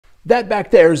That back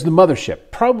there is the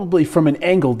mothership, probably from an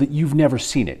angle that you've never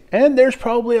seen it. And there's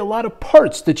probably a lot of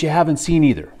parts that you haven't seen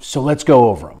either. So let's go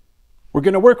over them. We're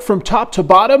going to work from top to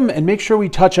bottom and make sure we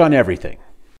touch on everything.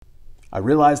 I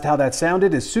realized how that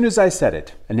sounded as soon as I said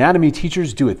it. Anatomy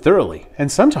teachers do it thoroughly,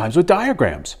 and sometimes with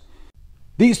diagrams.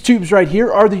 These tubes right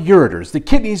here are the ureters. The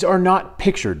kidneys are not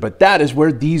pictured, but that is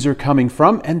where these are coming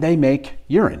from, and they make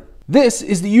urine. This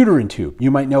is the uterine tube.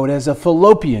 You might know it as a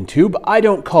fallopian tube. I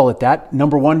don't call it that.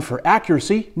 Number one, for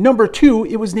accuracy. Number two,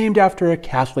 it was named after a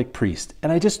Catholic priest,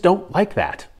 and I just don't like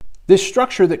that. This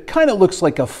structure that kind of looks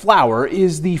like a flower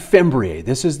is the fimbriae.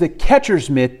 This is the catcher's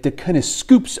mitt that kind of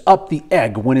scoops up the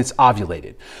egg when it's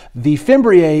ovulated. The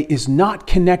fimbriae is not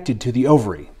connected to the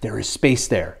ovary. There is space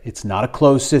there. It's not a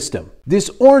closed system. This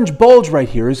orange bulge right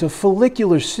here is a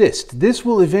follicular cyst. This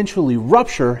will eventually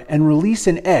rupture and release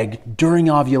an egg during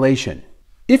ovulation.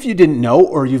 If you didn't know,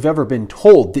 or you've ever been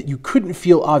told that you couldn't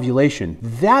feel ovulation,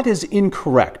 that is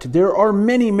incorrect. There are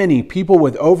many people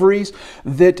with ovaries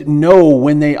that know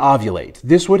when they ovulate.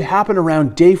 This would happen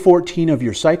around day 14 of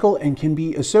your cycle and can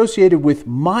be associated with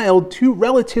mild to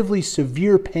relatively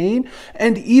severe pain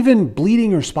and even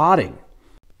bleeding or spotting.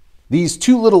 These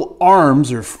two little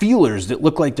arms or feelers that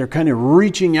look like they're kind of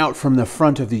reaching out from the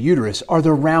front of the uterus are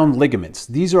the round ligaments.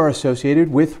 These are associated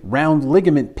with round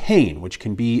ligament pain, which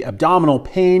can be abdominal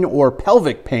pain or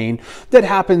pelvic pain that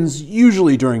happens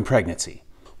usually during pregnancy.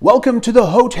 Welcome to the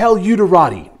Hotel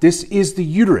Uterati. This is the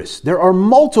uterus. There are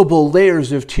multiple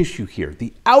layers of tissue here.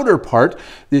 The outer part,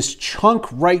 this chunk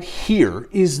right here,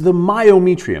 is the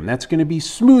myometrium. That's going to be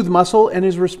smooth muscle and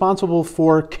is responsible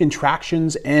for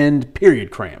contractions and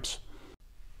period cramps.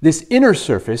 This inner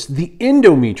surface, the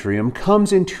endometrium,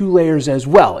 comes in two layers as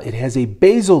well. It has a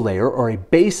basal layer or a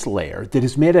base layer that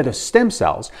is made out of stem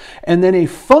cells, and then a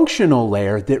functional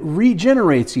layer that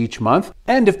regenerates each month.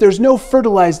 And if there's no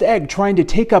fertilized egg trying to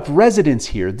take up residence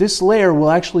here, this layer will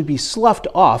actually be sloughed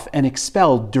off and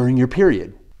expelled during your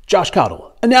period. Josh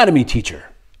Cottle, anatomy teacher,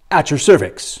 at your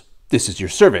cervix. This is your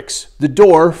cervix, the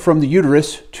door from the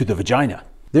uterus to the vagina.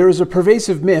 There is a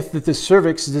pervasive myth that the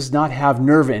cervix does not have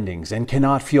nerve endings and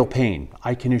cannot feel pain.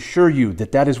 I can assure you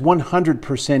that that is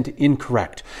 100%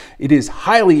 incorrect. It is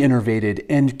highly innervated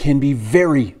and can be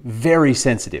very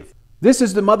sensitive. This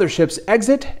is the mothership's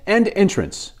exit and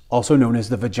entrance, also known as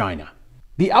the vagina.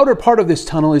 The outer part of this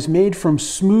tunnel is made from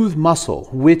smooth muscle,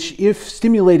 which, if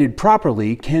stimulated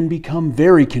properly, can become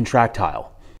very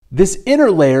contractile. This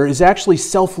inner layer is actually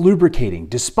self-lubricating,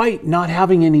 despite not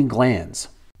having any glands.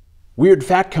 Weird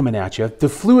fact coming at you, the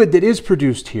fluid that is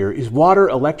produced here is water,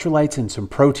 electrolytes, and some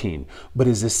protein, but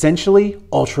is essentially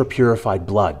ultra-purified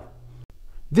blood.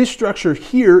 This structure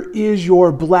here is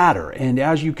your bladder, and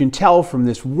as you can tell from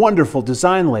this wonderful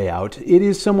design layout, it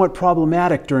is somewhat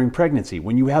problematic during pregnancy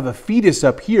when you have a fetus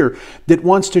up here that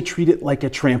wants to treat it like a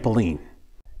trampoline.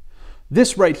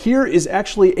 This right here is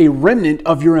actually a remnant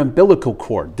of your umbilical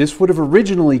cord. This would have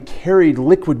originally carried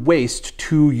liquid waste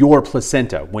to your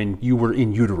placenta when you were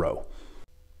in utero.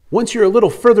 Once you're a little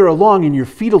further along in your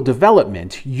fetal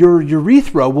development, your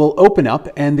urethra will open up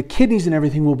and the kidneys and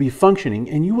everything will be functioning,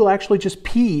 and you will actually just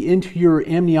pee into your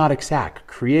amniotic sac,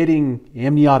 creating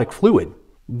amniotic fluid.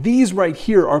 These right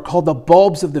here are called the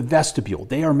bulbs of the vestibule.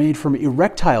 They are made from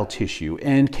erectile tissue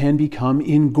and can become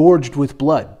engorged with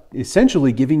blood,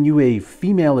 essentially giving you a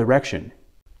female erection.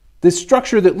 This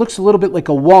structure that looks a little bit like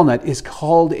a walnut is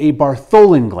called a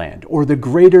Bartholin gland, or the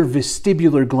greater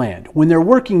vestibular gland. When they're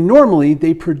working normally,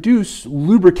 they produce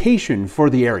lubrication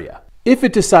for the area. If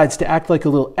it decides to act like a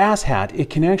little asshat, it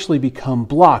can actually become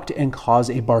blocked and cause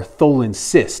a Bartholin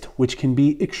cyst, which can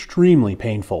be extremely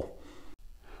painful.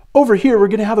 Over here, we're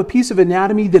going to have a piece of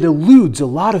anatomy that eludes a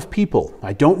lot of people.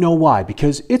 I don't know why,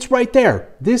 because it's right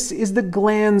there. This is the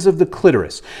glands of the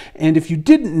clitoris. And if you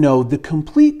didn't know, the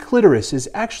complete clitoris is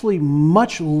actually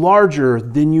much larger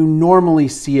than you normally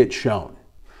see it shown.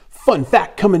 Fun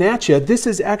fact coming at you, this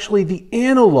is actually the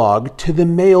analog to the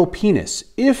male penis.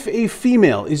 If a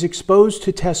female is exposed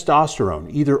to testosterone,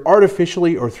 either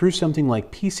artificially or through something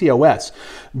like PCOS,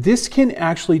 this can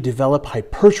actually develop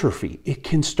hypertrophy. It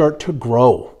can start to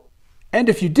grow. And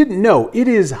if you didn't know, it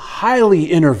is highly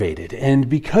innervated, and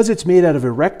because it's made out of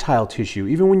erectile tissue,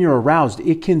 even when you're aroused,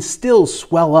 it can still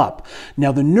swell up.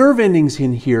 Now, the nerve endings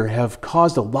in here have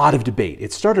caused a lot of debate.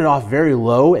 It started off very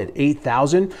low at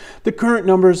 8,000. The current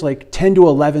number is like 10 to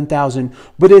 11,000,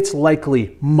 but it's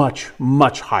likely much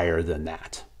higher than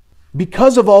that.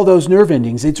 Because of all those nerve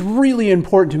endings, it's really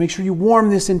important to make sure you warm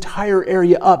this entire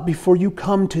area up before you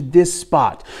come to this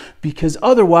spot, because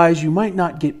otherwise you might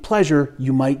not get pleasure,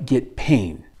 you might get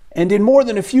pain. And in more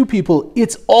than a few people,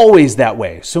 it's always that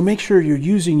way, so make sure you're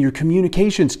using your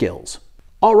communication skills.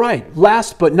 All right,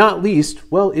 last but not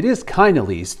least, well, it is kind of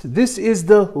least, this is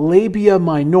the labia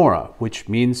minora, which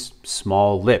means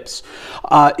small lips.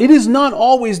 It is not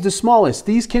always the smallest.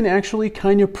 These can actually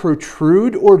kind of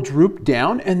protrude or droop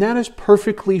down, and that is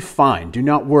perfectly fine. Do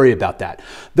not worry about that.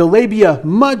 The labia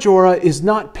majora is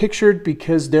not pictured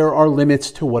because there are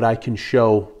limits to what I can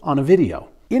show on a video.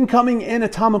 Incoming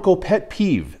anatomical pet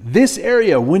peeve. This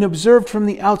area, when observed from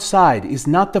the outside, is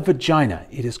not the vagina.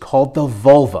 It is called the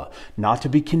vulva, not to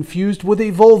be confused with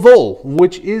a volvole,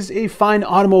 which is a fine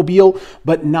automobile,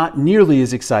 but not nearly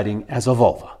as exciting as a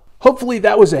vulva. Hopefully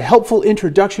that was a helpful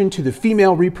introduction to the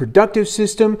female reproductive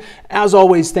system. As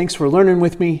always, thanks for learning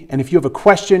with me, and if you have a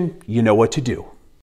question, you know what to do.